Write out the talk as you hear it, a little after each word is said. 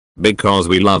Because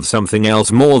we love something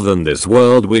else more than this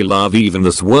world, we love even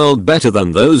this world better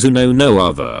than those who know no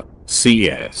other.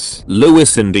 C.S.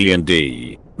 Lewis in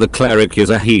D&D. The cleric is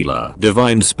a healer,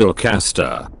 divine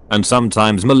spellcaster, and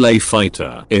sometimes melee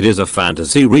fighter. It is a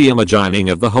fantasy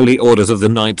reimagining of the holy orders of the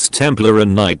Knights Templar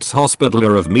and Knights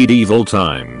Hospitaller of medieval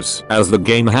times. As the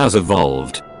game has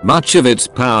evolved, much of its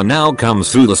power now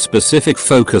comes through the specific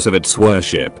focus of its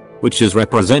worship, which is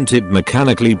represented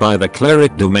mechanically by the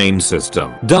cleric domain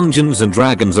system. Dungeons &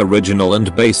 Dragons original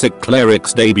and basic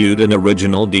clerics debuted in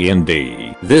original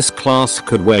D&D. This class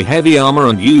could wear heavy armor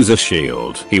and use a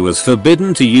shield. He was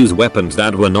forbidden to use weapons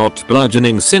that were not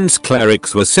bludgeoning, since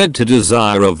clerics were said to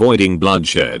desire avoiding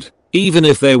bloodshed, even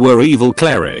if they were evil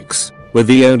clerics, with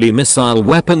the only missile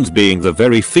weapons being the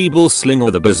very feeble sling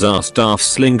or the bizarre staff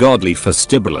sling godly for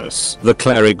Stibulus. The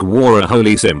cleric wore a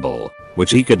holy symbol,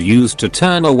 which he could use to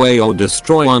turn away or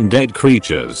destroy undead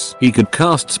creatures. He could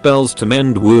cast spells to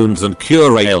mend wounds and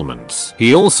cure ailments.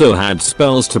 He also had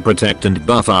spells to protect and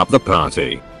buff up the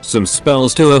party, some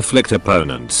spells to afflict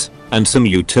opponents, and some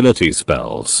utility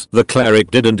spells. The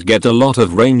cleric didn't get a lot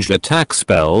of ranged attack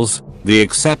spells, the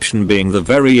exception being the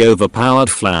very overpowered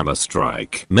Flammer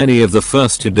Strike. Many of the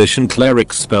first edition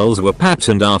cleric spells were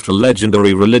patterned after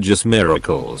legendary religious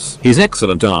miracles. His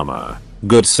excellent armor,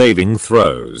 good saving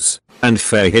throws, and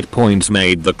fair hit points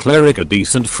made the cleric a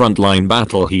decent frontline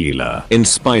battle healer. In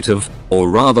spite of, or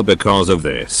rather because of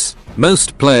this,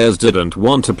 most players didn't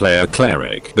want to play a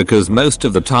cleric because most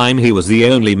of the time he was the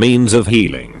only means of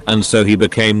healing, and so he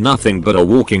became nothing but a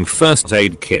walking first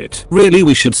aid kit. Really,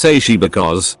 we should say she,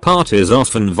 because parties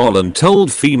often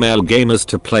voluntold female gamers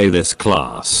to play this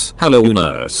class. Hello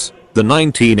nurse. The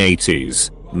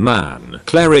 1980s. Man,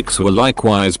 clerics were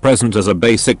likewise present as a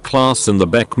basic class in the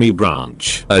Beckme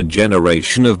branch. A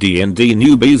generation of D&D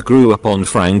newbies grew up on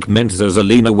Frank Mentzer's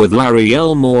Alina with Larry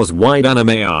Elmore's wide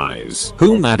anime eyes,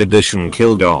 whom that edition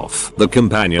killed off. The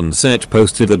companion set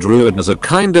posted the druid as a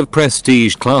kind of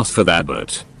prestige class for that,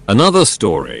 but another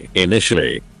story.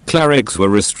 Initially, clerics were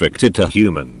restricted to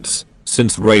humans,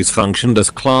 since race functioned as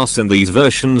class in these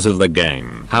versions of the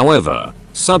game. However,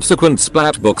 subsequent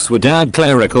splat books would add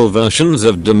clerical versions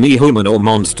of demi-human or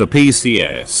monster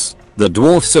PCS. The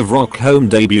Dwarfs of Rockholm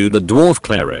debuted the Dwarf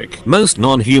Cleric. Most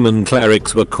non-human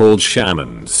clerics were called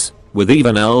shamans, with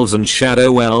even elves and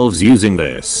shadow elves using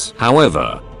this.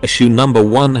 However, issue number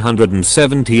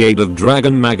 178 of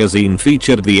Dragon magazine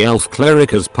featured the elf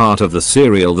cleric as part of the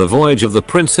serial The Voyage of the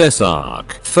Princess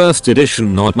arc. First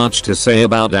edition, not much to say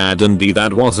about D&D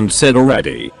that wasn't said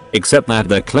already, except that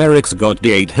the clerics got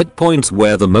D8 hit points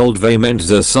where the Moldve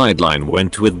Menzer sideline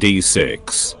went with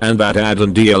D6, and that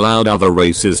D&D allowed other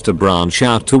races to branch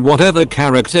out to whatever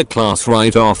character class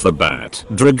right off the bat.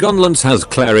 Dragonlance has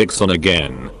clerics on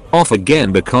again, off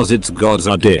again because its gods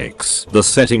are dicks. The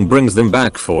setting brings them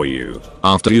back for you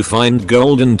after you find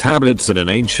golden tablets in an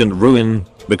ancient ruin,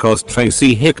 because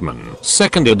Tracy Hickman.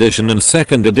 2nd edition and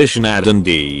 2nd edition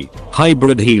D&D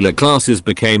hybrid healer classes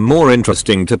became more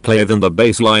interesting to play than the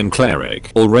baseline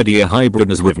cleric, already a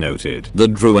hybrid as we've noted. The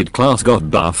druid class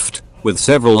got buffed, with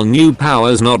several new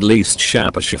powers, not least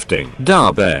shapeshifting.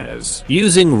 Darbears,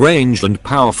 using ranged and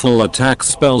powerful attack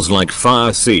spells like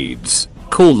Fire Seeds,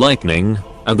 Cool Lightning,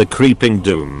 and the Creeping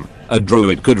Doom. A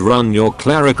druid could run your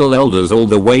clerical elders all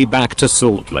the way back to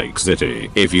Salt Lake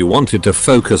City. If you wanted to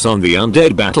focus on the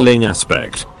undead battling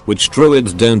aspect, which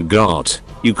druids don't got,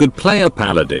 you could play a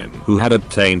paladin who had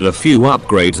obtained a few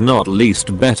upgrades, not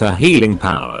least better healing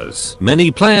powers. Many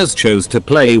players chose to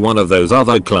play one of those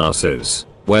other classes,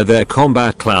 where their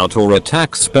combat clout or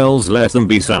attack spells let them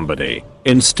be somebody,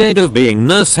 instead of being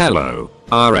Nurse Hello,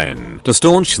 RN. To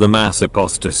staunch the mass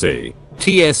apostasy,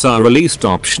 TSR released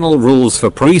optional rules for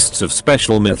priests of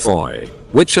special mythoi,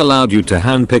 which allowed you to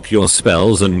handpick your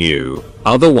spells and new,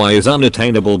 otherwise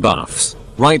unattainable buffs,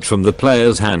 right from the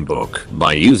player's handbook.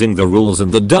 By using the rules in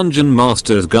the Dungeon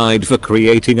Master's Guide for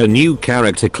creating a new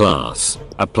character class,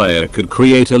 a player could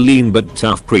create a lean but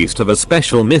tough priest of a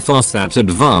special mythos that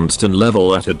advanced in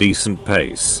level at a decent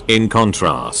pace. In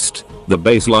contrast, the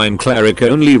baseline cleric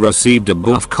only received a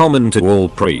buff common to all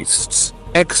priests,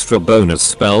 extra bonus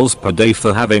spells per day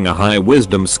for having a high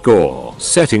wisdom score.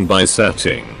 Setting by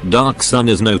setting, Dark Sun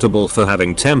is notable for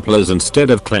having Templars instead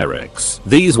of clerics.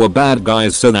 These were bad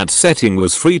guys, so that setting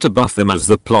was free to buff them as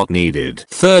the plot needed.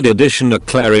 3rd edition, a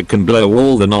cleric can blow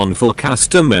all the non-full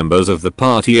caster members of the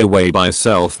party away by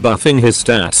self-buffing his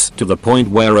stats to the point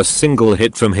where a single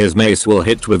hit from his mace will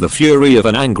hit with the fury of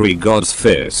an angry god's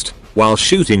fist, while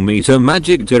shooting meter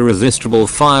magic irresistible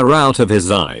fire out of his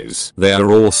eyes. They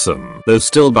are awesome, though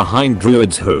still behind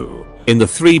druids who, in the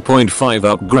 3.5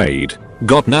 upgrade,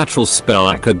 got natural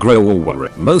spell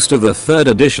aggro. Most of the 3rd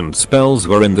edition spells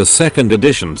were in the 2nd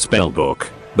edition spellbook,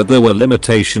 but there were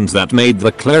limitations that made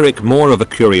the cleric more of a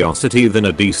curiosity than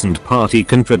a decent party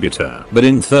contributor. But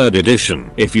in 3rd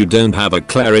edition, if you don't have a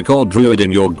cleric or druid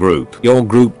in your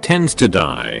group tends to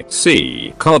die.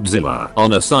 See Codzilla.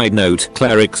 On a side note,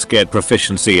 clerics get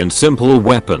proficiency in simple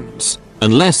weapons,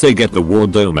 unless they get the war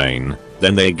domain.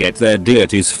 Then they get their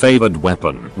deity's favored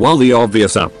weapon. While the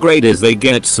obvious upgrade is they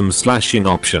get some slashing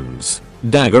options,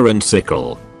 dagger and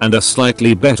sickle, and a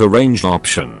slightly better ranged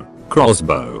option,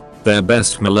 crossbow. Their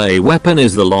best melee weapon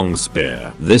is the long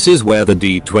spear. This is where the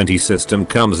D20 system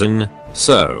comes in.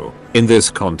 So, in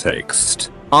this context,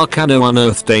 Arcana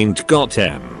Unearthed ain't got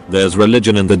M. There's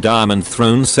religion in the Diamond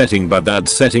Throne setting, but that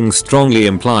setting strongly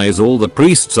implies all the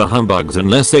priests are humbugs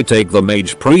unless they take the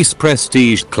Mage Priest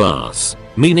Prestige class,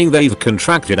 meaning they've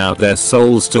contracted out their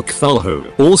souls to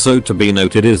Cthulhu. Also to be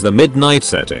noted is the Midnight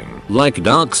setting. Like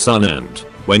Dark Sun and,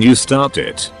 when you start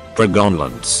it,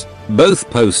 Dragonlance, both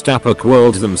post-apoc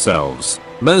worlds themselves.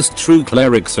 Most true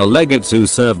clerics are legates who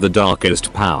serve the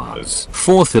darkest powers.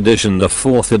 4th edition. The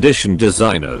 4th edition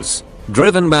designers,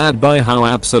 driven mad by how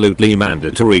absolutely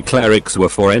mandatory clerics were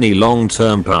for any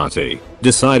long-term party,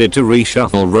 decided to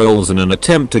reshuffle roles in an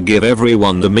attempt to give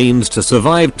everyone the means to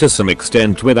survive to some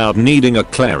extent without needing a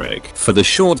cleric. For the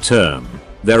short term,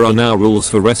 there are now rules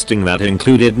for resting that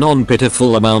included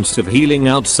non-pitiful amounts of healing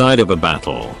outside of a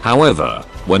battle. However,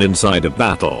 when inside a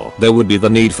battle, there would be the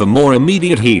need for more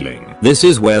immediate healing. This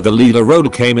is where the leader role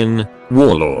came in.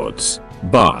 Warlords,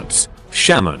 bards,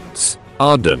 shamans,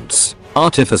 ardents,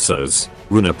 artificers,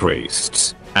 runa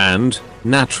priests, and,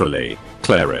 naturally,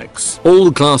 clerics.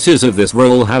 All classes of this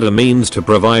role had a means to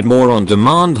provide more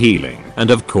on-demand healing, and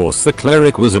of course the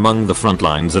cleric was among the front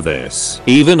lines of this.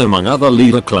 Even among other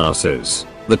leader classes,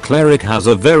 the cleric has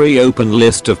a very open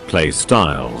list of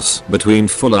playstyles between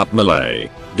full-up melee,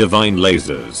 divine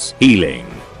lasers, healing,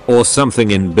 or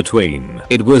something in between.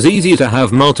 It was easy to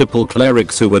have multiple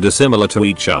clerics who were dissimilar to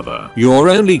each other. Your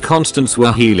only constants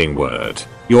were healing word,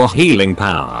 your healing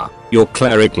power, your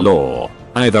cleric lore.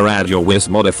 Either add your whiz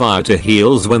modifier to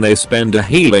heals when they spend a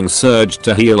healing surge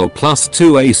to heal or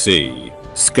 +2 AC,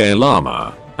 scale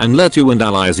armor, and let you and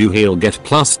allies you heal get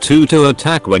 +2 to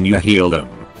attack when you heal them.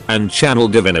 And channel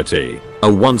divinity,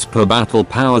 a once per battle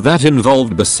power that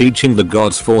involved beseeching the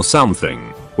gods for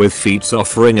something, with feats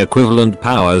offering equivalent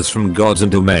powers from gods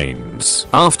and domains.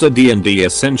 After D&D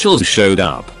Essentials showed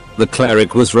up, the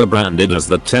cleric was rebranded as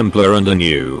the Templar, and a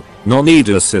new,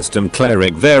 non-Eater system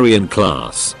cleric variant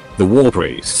class, the War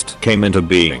Priest, came into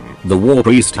being. The War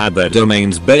Priest had their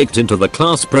domains baked into the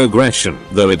class progression,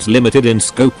 though it's limited in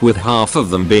scope, with half of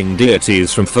them being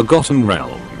deities from Forgotten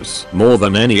Realms, more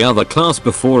than any other class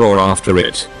before or after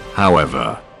it.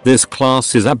 However, this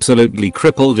class is absolutely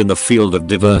crippled in the field of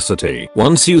diversity.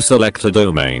 Once you select a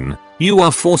domain, you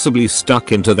are forcibly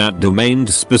stuck into that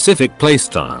domain's specific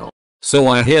playstyle. So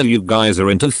I hear you guys are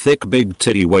into thick big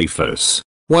titty wafers.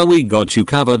 Well, we got you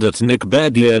covered at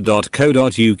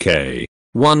neckbeardia.co.uk.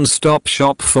 One-stop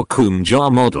shop for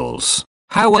Kumjar models.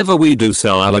 However, we do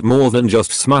sell a lot more than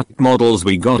just smut models.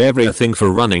 We got everything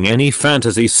for running any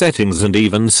fantasy settings and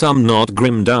even some not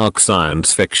grimdark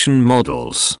science fiction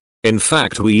models. In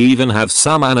fact, we even have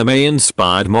some anime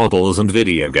inspired models and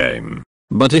video game.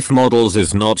 But if models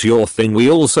is not your thing,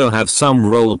 we also have some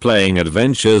role-playing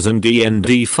adventures and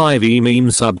D&D 5e meme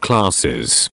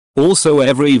subclasses. Also,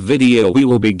 every video we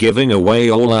will be giving away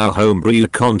all our homebrew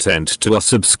content to a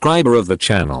subscriber of the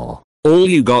channel. All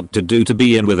you got to do to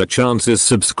be in with a chance is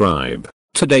subscribe.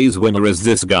 Today's winner is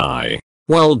this guy.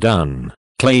 Well done.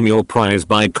 Claim your prize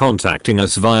by contacting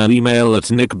us via email at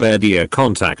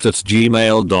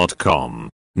neckbeardiacontact@gmail.com.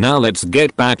 Now let's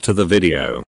get back to the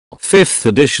video. 5th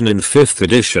edition. In 5th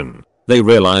edition, they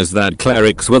realized that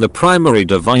clerics were the primary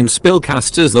divine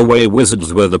spellcasters the way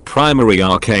wizards were the primary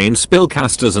arcane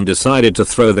spellcasters, and decided to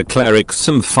throw the clerics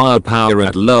some firepower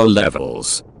at lower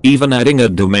levels, even adding a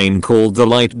domain called the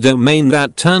Light Domain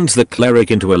that turns the cleric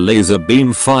into a laser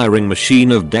beam firing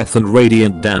machine of death and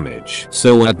radiant damage.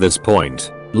 So at this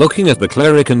point, looking at the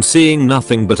cleric and seeing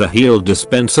nothing but a heal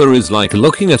dispenser is like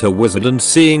looking at a wizard and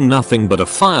seeing nothing but a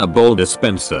fireball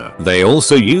dispenser. They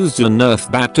also used a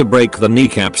nerf bat to break the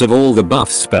kneecaps of all the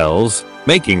buff spells,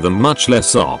 making them much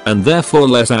less OP and therefore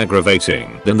less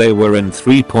aggravating than they were in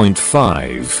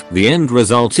 3.5. The end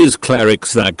result is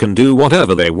clerics that can do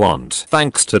whatever they want,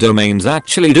 thanks to domains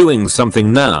actually doing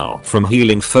something now, from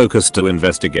healing focused to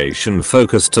investigation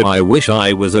focused to I wish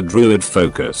I was a druid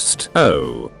focused.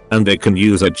 Oh, and they can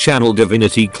use a channel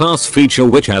divinity class feature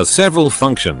which has several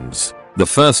functions. The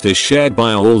first is shared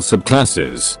by all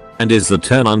subclasses, and is the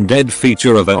turn undead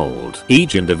feature of old.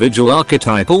 Each individual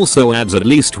archetype also adds at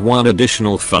least one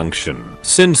additional function,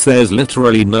 since there's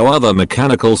literally no other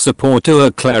mechanical support to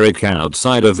a cleric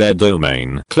outside of their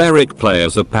domain. Cleric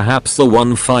players are perhaps the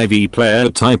 1/5e player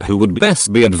type who would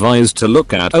best be advised to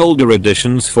look at older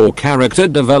editions for character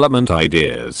development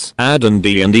ideas. AD and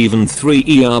D and even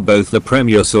 3e are both the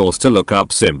premier source to look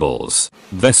up symbols,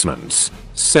 vestments,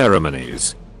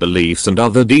 ceremonies, beliefs and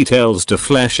other details to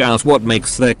flesh out what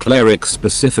makes their cleric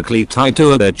specifically tied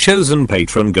to their chosen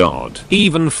patron god.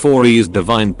 Even 4e's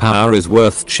divine power is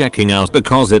worth checking out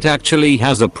because it actually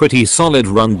has a pretty solid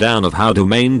rundown of how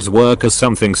domains work as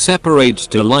something separates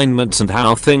to alignments and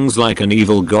how things like an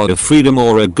evil god of freedom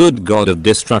or a good god of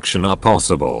destruction are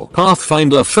possible.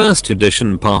 Pathfinder 1st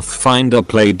edition Pathfinder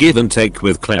played give and take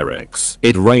with clerics.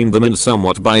 It reined them in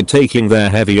somewhat by taking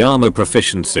their heavy armor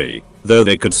proficiency, though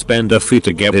they could spend a fee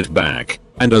to get it back,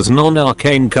 and as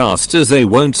non-arcane casters they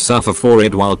won't suffer for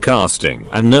it while casting,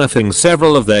 and nerfing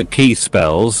several of their key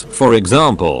spells. For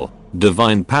example,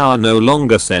 divine power no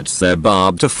longer sets their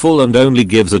barb to full and only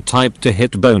gives a type to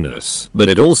hit bonus, but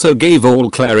it also gave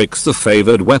all clerics the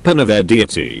favored weapon of their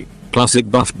deity, plus it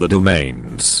buffed the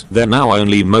domains. They're now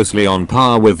only mostly on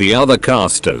par with the other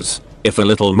casters, if a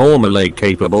little more melee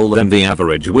capable than the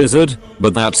average wizard,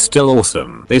 but that's still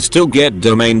awesome. They still get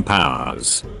domain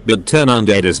powers, but turn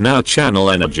undead is now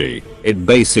channel energy. It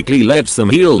basically lets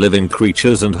them heal living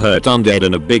creatures and hurt undead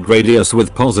in a big radius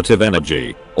with positive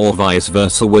energy, or vice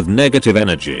versa with negative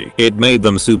energy. It made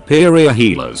them superior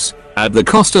healers, at the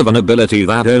cost of an ability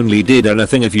that only did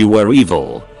anything if you were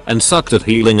evil, and sucked at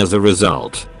healing as a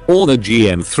result. Or the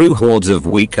GM threw hordes of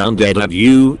weak undead at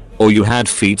you, or you had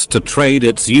feats to trade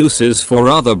its uses for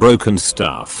other broken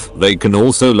stuff. They can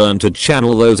also learn to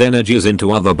channel those energies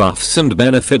into other buffs and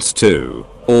benefits too,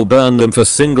 or burn them for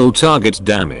single target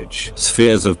damage.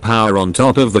 Spheres of power on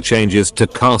top of the changes to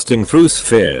casting through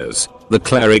spheres. The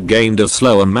cleric gained a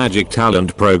slower magic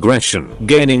talent progression,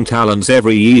 gaining talents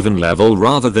every even level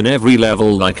rather than every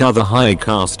level like other high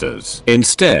casters.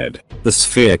 Instead, the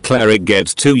sphere cleric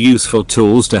gets 2 useful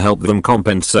tools to help them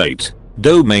compensate.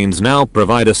 Domains now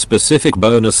provide a specific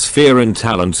bonus sphere and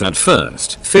talents at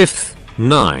 1st, 5th,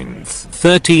 9th,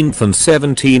 13th and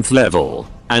 17th level,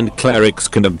 and clerics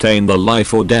can obtain the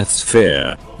life or death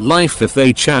sphere. Life if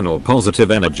they channel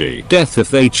positive energy, death if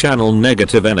they channel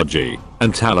negative energy,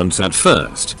 and talents at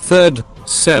 1st, 3rd,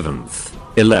 7th,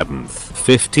 11th,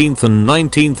 15th and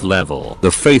 19th level.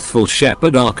 The faithful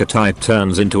shepherd archetype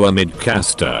turns into a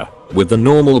mid-caster, with the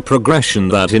normal progression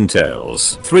that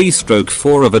entails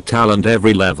 3/4 of a talent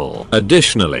every level.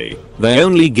 Additionally, they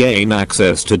only gain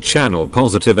access to channel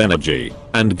positive energy,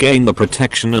 and gain the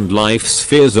protection and life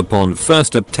spheres upon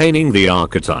first obtaining the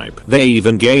archetype. They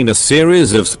even gain a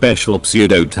series of special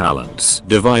pseudo talents,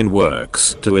 divine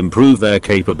works, to improve their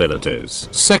capabilities.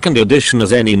 2nd edition,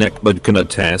 as any neckbeard can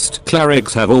attest,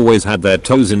 clerics have always had their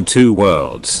toes in 2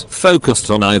 worlds,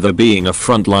 focused on either being a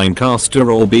frontline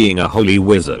caster or being a holy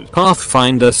wizard.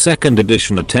 Pathfinder 2nd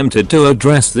edition attempted to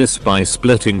address this by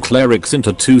splitting clerics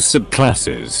into 2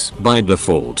 subclasses. By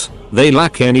default, they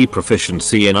lack any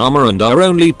proficiency in armor and are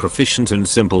only proficient in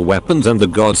simple weapons and the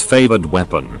god's favored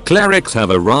weapon. Clerics have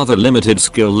a rather limited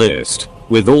skill list,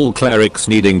 with all clerics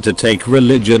needing to take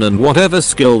religion and whatever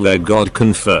skill their god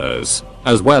confers,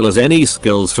 as well as any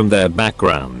skills from their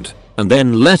background, and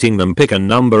then letting them pick a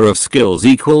number of skills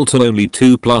equal to only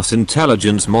 2+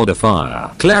 intelligence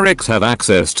modifier. Clerics have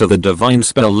access to the divine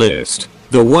spell list,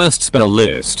 the worst spell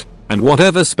list, and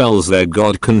whatever spells their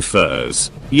god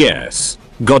confers. Yes,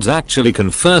 gods actually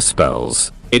confer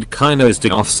spells. It kinda is to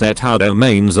offset how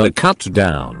domains are cut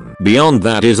down. Beyond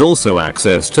that is also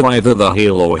access to either the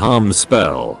heal or harm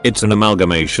spell. It's an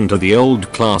amalgamation to the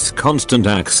old class constant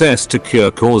access to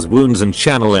cure cause wounds and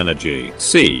channel energy.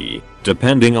 See,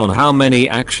 depending on how many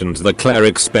actions the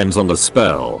cleric spends on the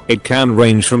spell, it can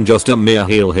range from just a mere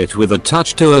heal hit with a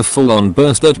touch to a full-on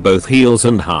burst that both heals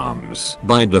and harms.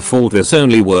 By default this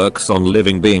only works on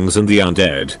living beings and the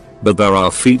undead, but there are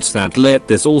feats that let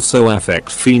this also affect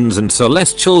fiends and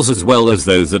celestials as well as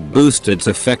those that boost its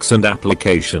effects and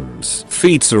applications.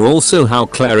 Feats are also how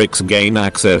clerics gain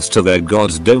access to their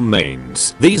god's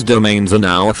domains. These domains are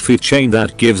now a feat chain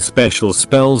that gives special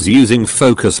spells using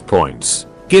focus points,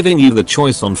 giving you the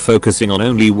choice on focusing on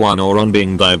only one or on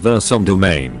being diverse on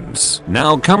domains.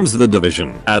 Now comes the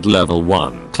division. At level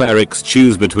 1, clerics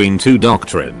choose between 2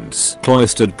 doctrines,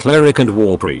 Cloistered Cleric and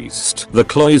War Priest. The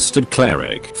Cloistered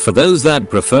Cleric, for those that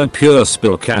prefer pure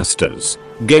spellcasters,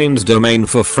 gains domain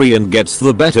for free and gets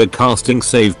the better casting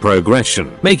save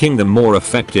progression, making them more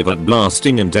effective at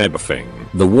blasting and debuffing.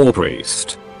 The War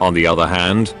Priest, on the other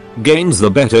hand, gains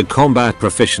the better combat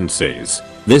proficiencies.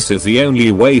 This is the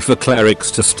only way for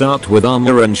clerics to start with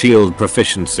armor and shield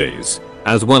proficiencies,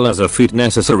 as well as a feat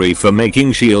necessary for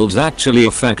making shields actually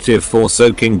effective for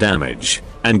soaking damage,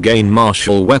 and gain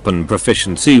martial weapon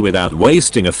proficiency without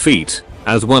wasting a feat,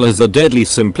 as well as the deadly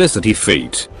simplicity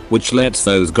feat, which lets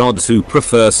those gods who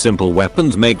prefer simple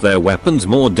weapons make their weapons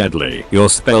more deadly. Your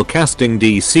spellcasting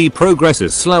DC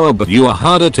progresses slower, but you are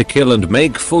harder to kill and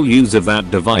make full use of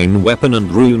that divine weapon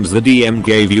and runes the DM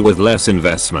gave you with less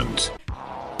investment.